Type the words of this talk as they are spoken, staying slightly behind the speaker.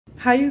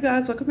Hi you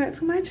guys, welcome back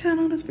to my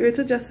channel, the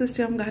Spiritual Justice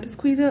Gem. Goddess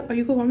Quita, or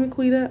you can call me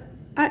Quita.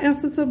 I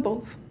answer to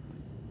both.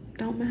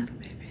 Don't matter,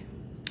 baby.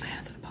 I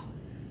answer to both.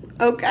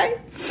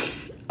 Okay?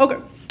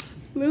 Okay.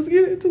 Let's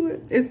get into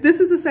it. This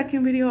is the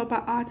second video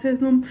about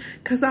autism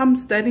because I'm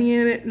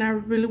studying it and I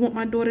really want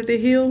my daughter to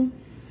heal.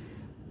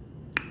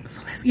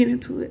 So let's get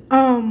into it.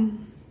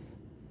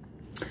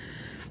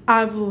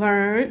 I've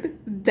learned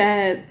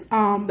that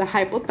the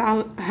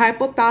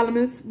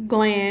hypothalamus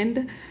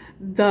gland,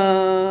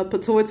 the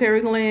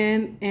pituitary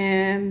gland,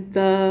 and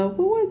the,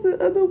 what was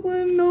the other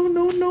one?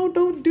 No,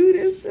 don't do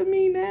this to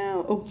me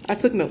now. Oh, I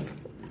took notes.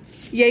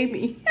 Yay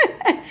me.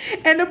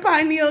 And the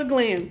pineal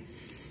gland.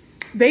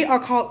 They are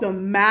called the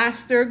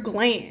master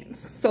glands.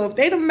 So if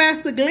they the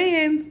master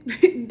glands,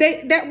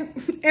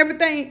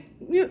 everything,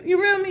 you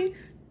feel me?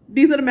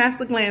 These are the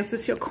master glands.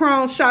 It's your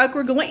crown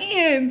chakra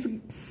glands.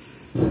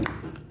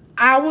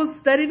 I was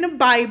studying the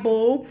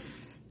Bible,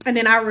 and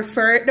then I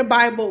referred the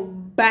Bible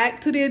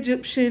back to the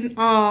Egyptian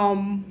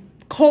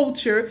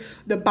culture.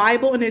 The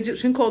Bible and the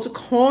Egyptian culture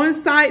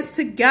coincides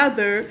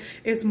together.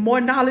 It's more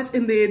knowledge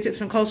in the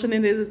Egyptian culture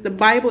than it is the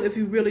Bible if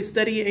you really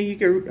study it and you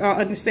can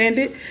understand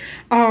it.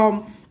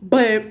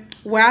 But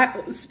where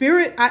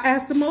I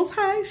asked the Most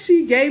High,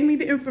 she gave me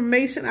the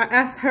information. I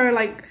asked her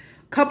like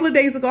a couple of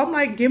days ago, I'm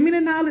like, give me the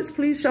knowledge,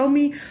 please show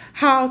me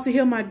how to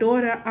heal my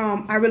daughter.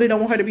 I really don't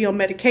want her to be on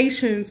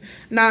medications,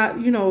 not,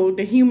 you know,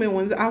 the human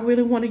ones. I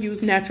really want to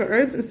use natural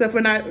herbs and stuff.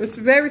 And it's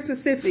very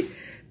specific.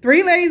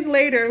 3 days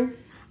later,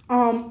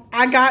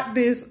 I got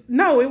this.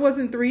 No, it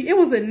wasn't 3. It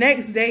was the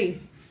next day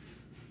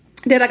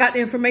that I got the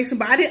information,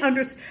 but I didn't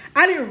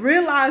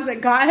realize that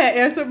God had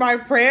answered my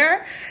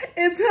prayer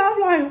until I'm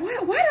like,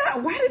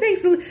 why did they?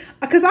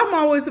 Because I'm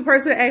always the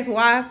person that asks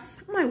why.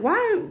 I'm like,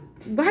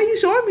 why are you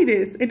showing me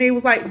this? And they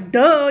was like,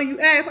 duh, you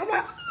asked. I'm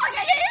like, oh,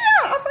 yeah,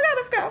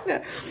 I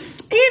forgot.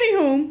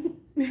 Anywho,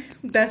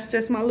 that's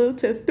just my little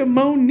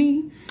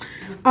testimony.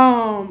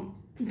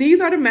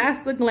 These are the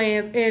master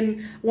glands.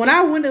 And when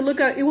I went to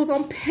look up, it was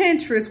on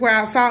Pinterest where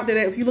I found that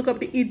if you look up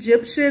the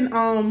Egyptian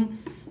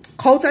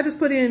culture, I just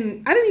put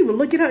in, I didn't even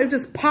look it up. It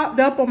just popped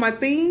up on my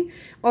thing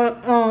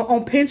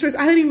on Pinterest.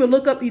 I didn't even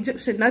look up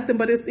Egyptian nothing,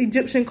 but it's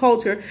Egyptian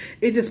culture.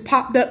 It just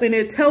popped up and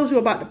it tells you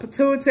about the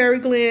pituitary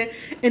gland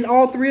and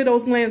all 3 of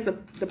those glands, the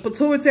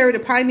pituitary, the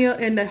pineal,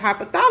 and the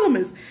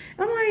hypothalamus.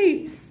 I'm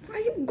like,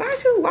 why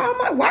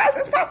is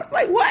this popping?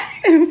 Like, what?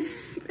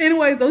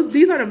 Anyways,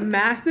 these are the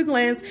master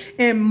glands,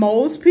 and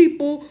most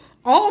people,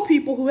 all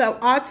people who have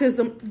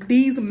autism,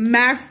 these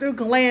master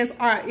glands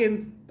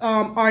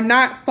are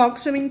not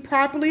functioning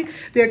properly.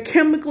 They're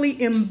chemically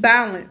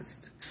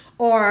imbalanced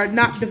or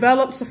not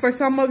developed. So for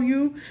some of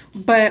you,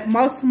 but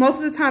most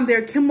of the time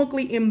they're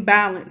chemically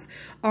imbalanced.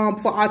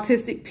 For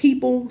autistic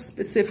people,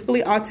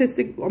 specifically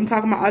autistic, I'm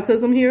talking about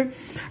autism here.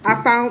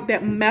 I found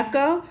that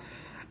Maca,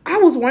 I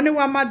was wondering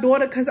why my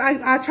daughter, because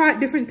I tried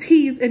different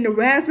teas, and the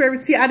raspberry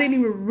tea, I didn't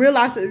even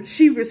realize that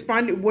she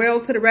responded well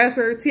to the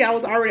raspberry tea. I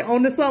was already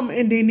on to something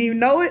and didn't even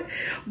know it.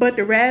 But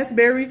the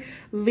raspberry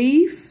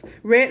leaf,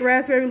 red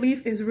raspberry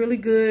leaf, is really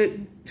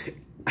good.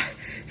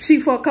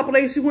 For a couple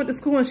days, she went to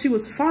school and she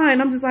was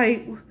fine. I'm just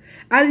like,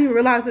 I didn't even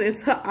realize it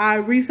until I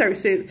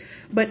researched it.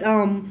 But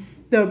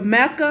the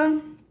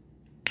Maca,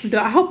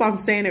 I hope I'm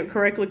saying it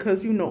correctly,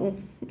 because, you know,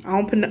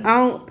 I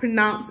don't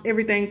pronounce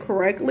everything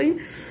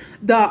correctly.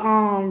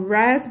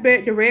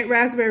 The red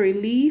raspberry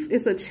leaf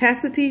is a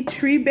chastity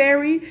tree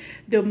berry.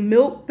 The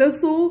milk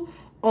thistle,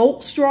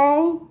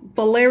 Oatstraw,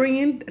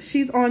 Valerian,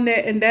 she's on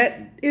that, and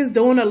that is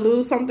doing a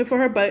little something for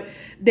her. But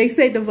they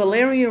say the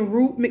Valerian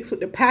root mixed with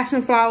the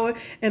passion flower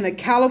and the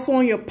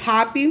California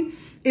poppy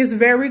is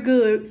very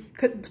good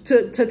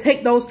to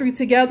take those 3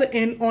 together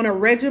and on a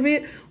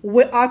regimen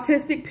with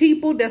autistic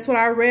people. That's what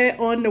I read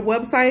on the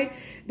website.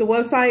 The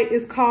website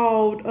is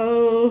called,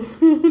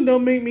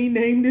 don't make me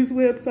name this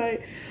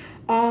website.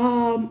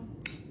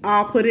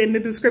 I'll put it in the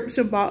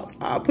description box.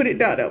 I'll put it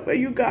down there for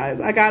you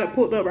guys. I got it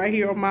pulled up right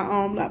here on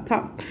my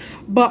laptop.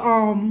 But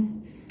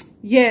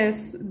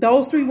yes,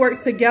 those 3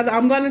 work together.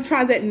 I'm gonna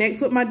try that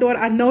next with my daughter.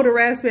 I know the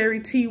raspberry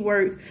tea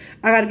works.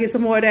 I gotta get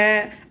some more of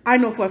that. I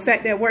know for a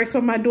fact that works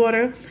for my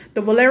daughter.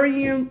 The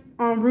Valerian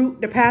root,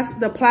 the passion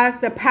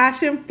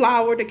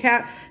flower,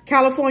 the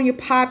California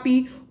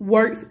poppy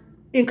works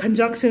in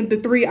conjunction the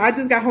 3. I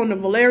just got home the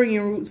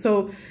Valerian root,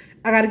 so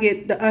I gotta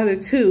get the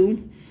other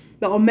 2.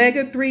 The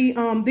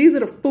omega-3, these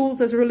are the foods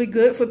that's really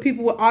good for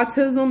people with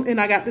autism.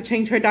 And I got to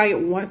change her diet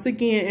once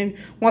again. And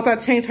once I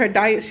changed her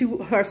diet,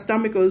 her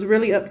stomach was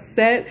really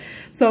upset.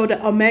 So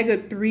the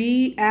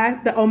omega-3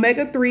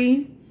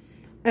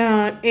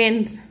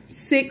 and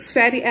 6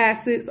 fatty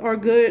acids are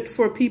good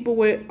for people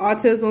with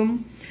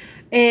autism.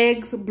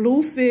 Eggs,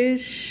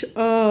 bluefish,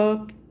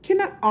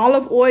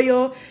 olive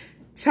oil,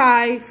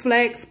 chai,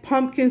 flax,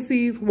 pumpkin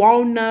seeds,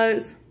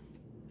 walnuts,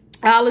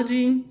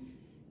 allergy.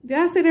 Did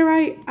I say that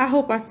right? I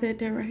hope I said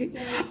that right.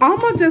 Yeah. I'm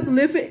going to just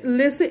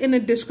listen in the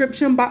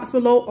description box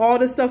below all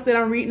the stuff that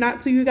I'm reading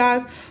out to you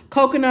guys.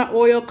 Coconut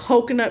oil,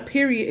 coconut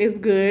period is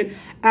good.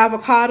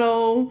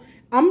 Avocado,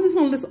 I'm just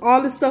going to list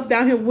all this stuff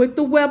down here with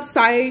the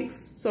websites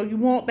So you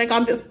won't think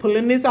I'm just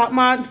pulling this out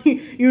my,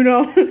 you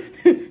know,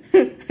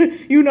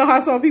 you know how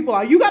some people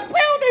are. You got to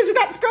build this, you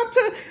got the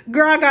scripture.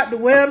 Girl, I got the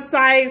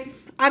website,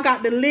 I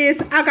got the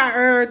list, I got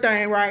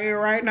everything right here,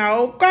 right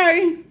now,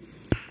 okay?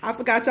 I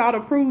forgot y'all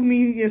to prove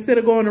me instead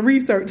of going to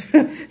research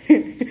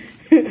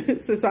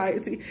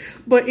society.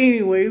 But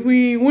anyway,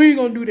 we ain't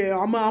gonna do that.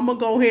 I'm gonna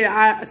go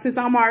ahead. Since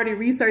I'm already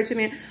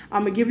researching it,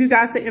 I'm gonna give you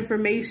guys the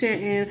information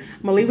and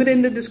I'm gonna leave it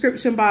in the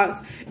description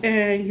box,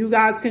 and you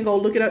guys can go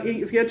look it up.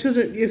 If your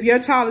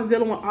child is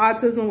dealing with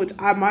autism, which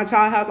my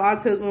child has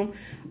autism.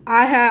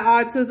 I had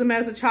autism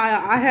as a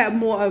child. I had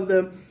more of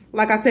the,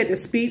 like I said, the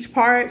speech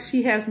part.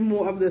 She has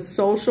more of the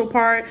social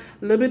part,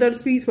 a little bit of the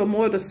speech, but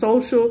more of the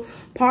social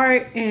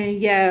part. And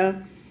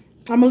yeah,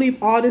 I'm gonna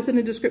leave all this in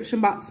the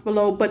description box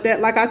below. But that,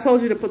 like I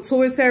told you, the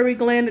pituitary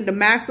gland and the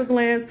master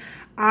glands,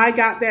 I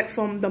got that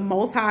from the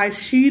Most High.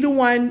 She the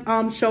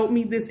one showed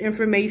me this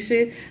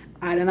information.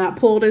 I did not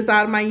pull this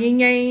out of my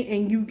yin yang,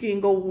 and you can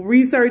go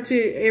research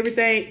it.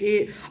 Everything,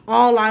 it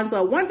all lines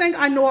up. One thing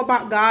I know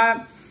about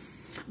God,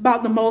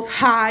 about the Most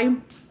High,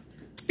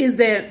 is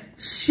that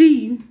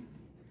she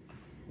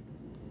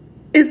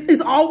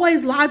it's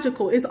always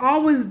logical. It's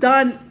always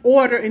done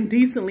order and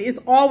decently. It's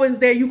always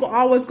there. You can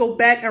always go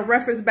back and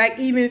reference back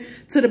even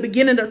to the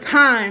beginning of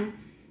time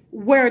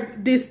where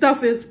this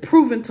stuff is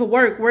proven to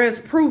work, where it's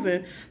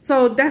proven.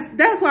 So that's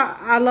what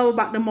I love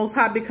about the Most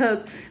High,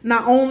 because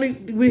not only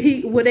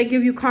will they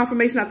give you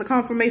confirmation after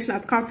confirmation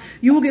after confirmation,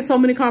 you will get so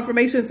many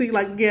confirmations. So you're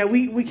like, yeah,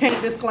 we can't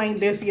disclaim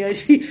this. Yeah,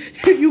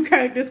 you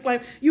can't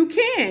disclaim. You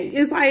can.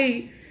 It's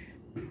like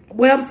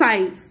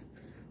websites.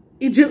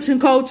 Egyptian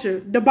culture,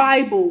 the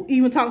Bible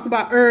even talks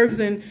about herbs,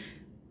 and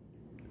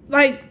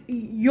like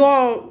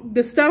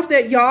the stuff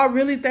that y'all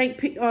really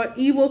think are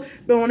evil.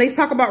 But when they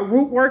talk about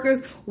root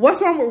workers,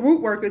 what's wrong with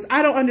root workers?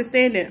 I don't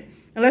understand that.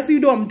 Unless you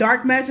do them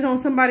dark magic on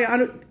somebody.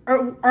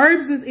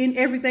 Herbs is in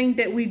everything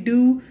that we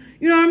do.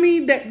 You know what I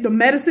mean? That the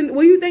medicine,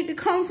 where you think they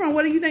come from?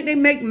 Where do you think they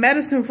make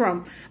medicine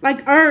from?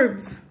 Like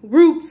herbs,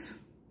 roots,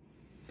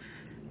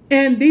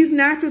 and these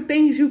natural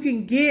things you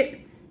can get.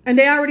 And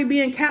they already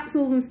be in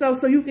capsules and stuff,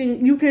 so you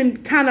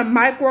can kind of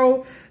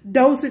micro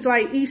dosage,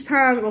 like each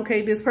time,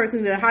 okay, this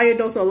person needs a higher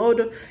dose or lower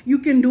dose. You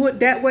can do it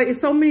that way.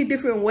 It's so many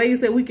different ways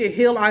that we can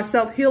heal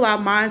ourselves, heal our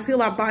minds,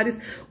 heal our bodies.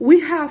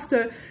 We have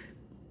to,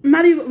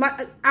 not even,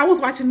 like, I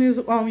was watching this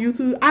on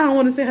YouTube. I don't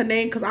want to say her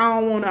name because I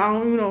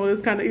don't, you know,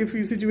 it's kind of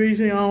iffy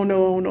situation. I don't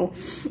know.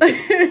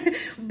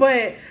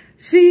 But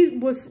she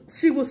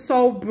was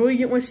so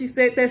brilliant when she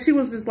said that. She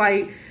was just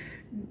like,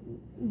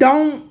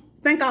 don't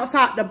think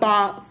outside the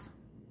box.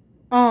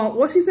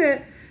 What she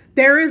said,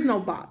 there is no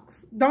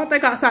box. Don't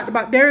think outside the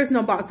box. There is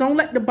no box. Don't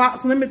let the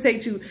box limit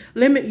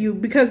you,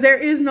 because there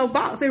is no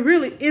box. It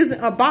really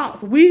isn't a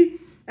box. We,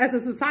 as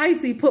a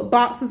society, put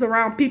boxes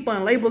around people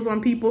and labels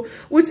on people,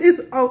 which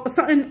is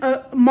something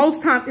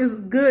most time is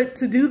good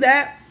to do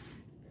that,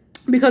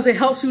 because it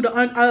helps you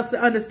us to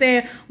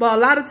understand. But a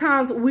lot of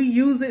times we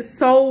use it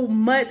so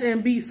much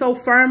and be so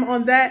firm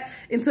on that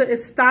until it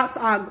stops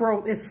our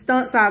growth. It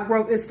stunts our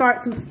growth. It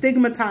starts to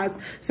stigmatize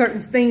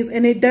certain things,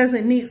 and it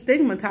doesn't need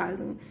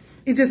stigmatizing.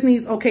 It just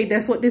needs, okay,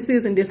 that's what this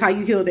is, and this how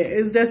you heal that.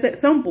 It's just that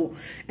simple.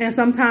 And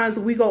sometimes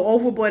we go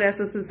overboard as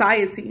a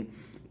society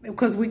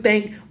because we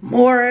think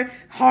more,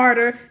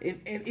 harder,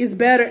 is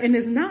better, and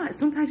it's not.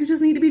 Sometimes you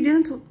just need to be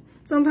gentle.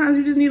 Sometimes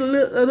you just need a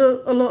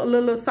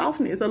little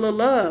softness, a little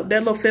love, that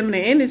little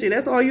feminine energy.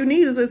 That's all you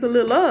need is a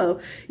little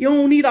love. You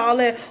don't need all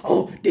that,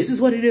 oh, this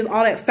is what it is,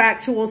 all that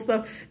factual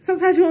stuff.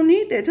 Sometimes you don't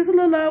need that. Just a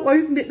little love, or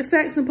you can get the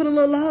facts and put a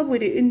little love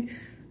with it. And,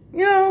 you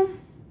know,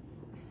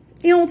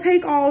 it don't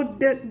take all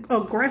that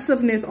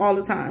aggressiveness all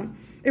the time.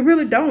 It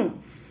really don't.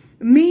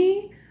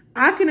 Me,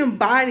 I can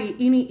embody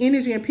any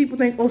energy, and people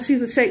think, oh,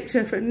 she's a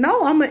shapeshifter.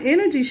 No, I'm an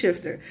energy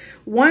shifter.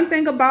 One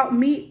thing about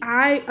me,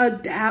 I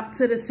adapt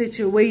to the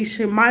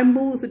situation. My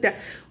moods adapt.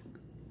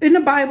 In the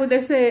Bible,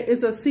 they said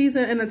it's a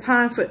season and a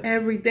time for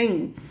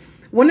everything.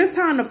 When it's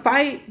time to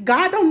fight,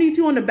 God don't need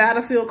you on the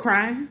battlefield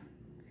crying.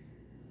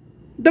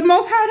 The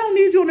Most High don't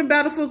need you on the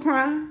battlefield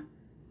crying.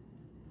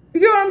 You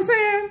get what I'm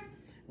saying?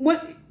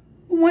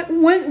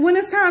 When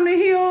it's time to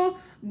heal,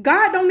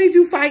 God don't need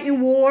you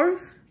fighting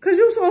wars, because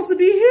you're supposed to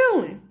be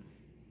healing.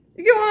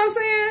 You get what I'm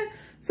saying?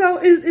 So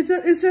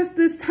it's just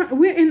this time.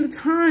 We're in the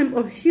time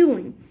of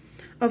healing,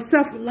 of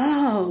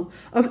self-love,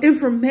 of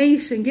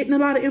information, getting a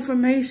lot of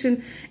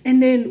information.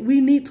 And then we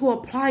need to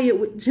apply it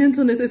with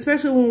gentleness,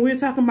 especially when we're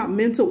talking about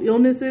mental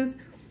illnesses.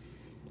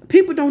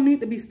 People don't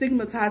need to be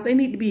stigmatized. They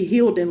need to be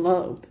healed and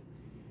loved.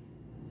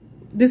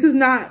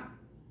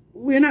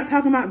 We're not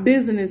talking about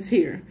business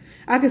here.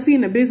 I can see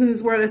in the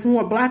business world it's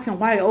more black and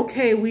white.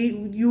 Okay,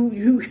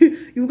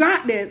 you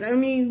got that. I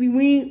mean,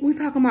 we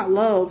talking about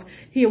love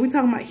here. We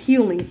talking about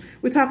healing.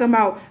 We're talking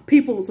about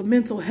people's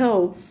mental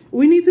health.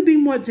 We need to be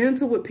more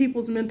gentle with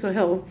people's mental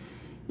health.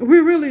 We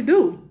really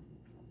do.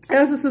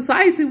 As a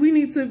society, we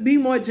need to be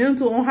more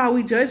gentle on how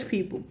we judge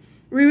people.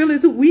 We really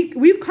do.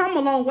 We've come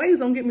a long ways,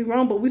 don't get me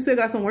wrong, but we still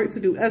got some work to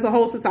do as a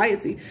whole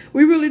society.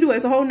 We really do,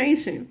 as a whole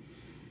nation.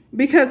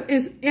 Because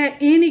it's at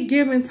any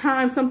given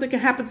time, something can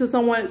happen to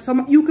someone.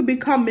 You could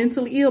become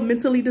mentally ill,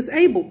 mentally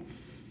disabled.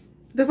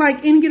 Just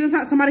like any given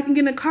time, somebody can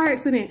get in a car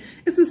accident.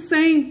 It's the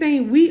same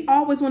thing. We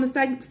always want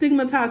to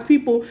stigmatize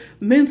people,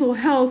 mental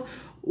health,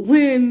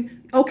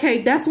 when,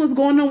 okay, that's what's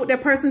going on with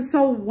that person.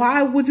 So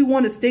why would you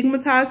want to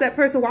stigmatize that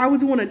person? Why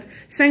would you want to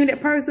shame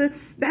that person?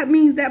 That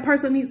means that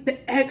person needs the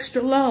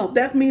extra love.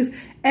 That means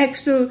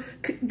extra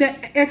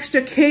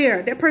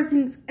care. That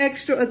person needs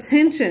extra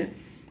attention.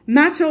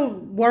 Not your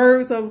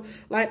words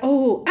of like,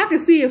 oh, I can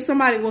see if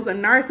somebody was a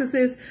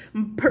narcissist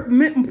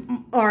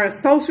or a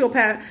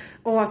sociopath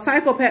or a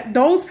psychopath.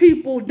 Those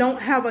people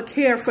don't have a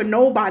care for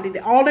nobody.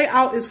 All they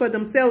out is for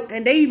themselves,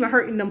 and they even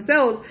hurting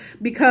themselves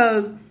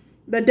because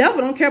the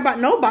devil don't care about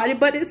nobody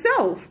but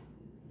itself.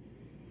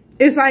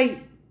 It's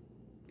like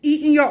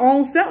eating your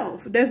own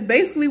self. That's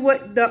basically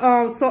what the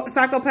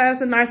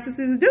psychopaths and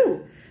narcissists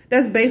do.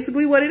 That's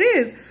basically what it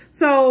is.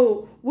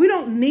 So we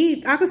don't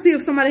need, I could see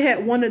if somebody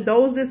had one of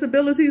those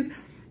disabilities.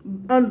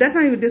 That's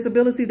not even a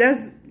disability.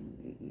 That's,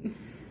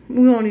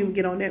 we won't even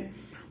get on that.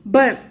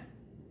 But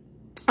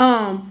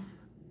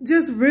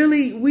just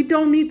really, we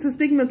don't need to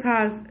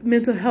stigmatize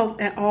mental health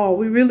at all.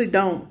 We really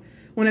don't.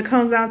 When it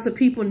comes down to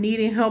people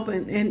needing help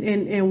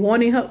and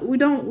wanting help, we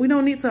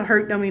don't need to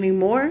hurt them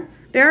anymore.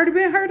 They already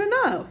been hurt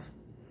enough.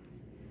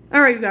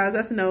 All right, you guys,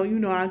 that's a no. You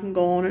know I can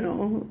go on and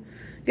on.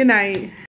 Good night.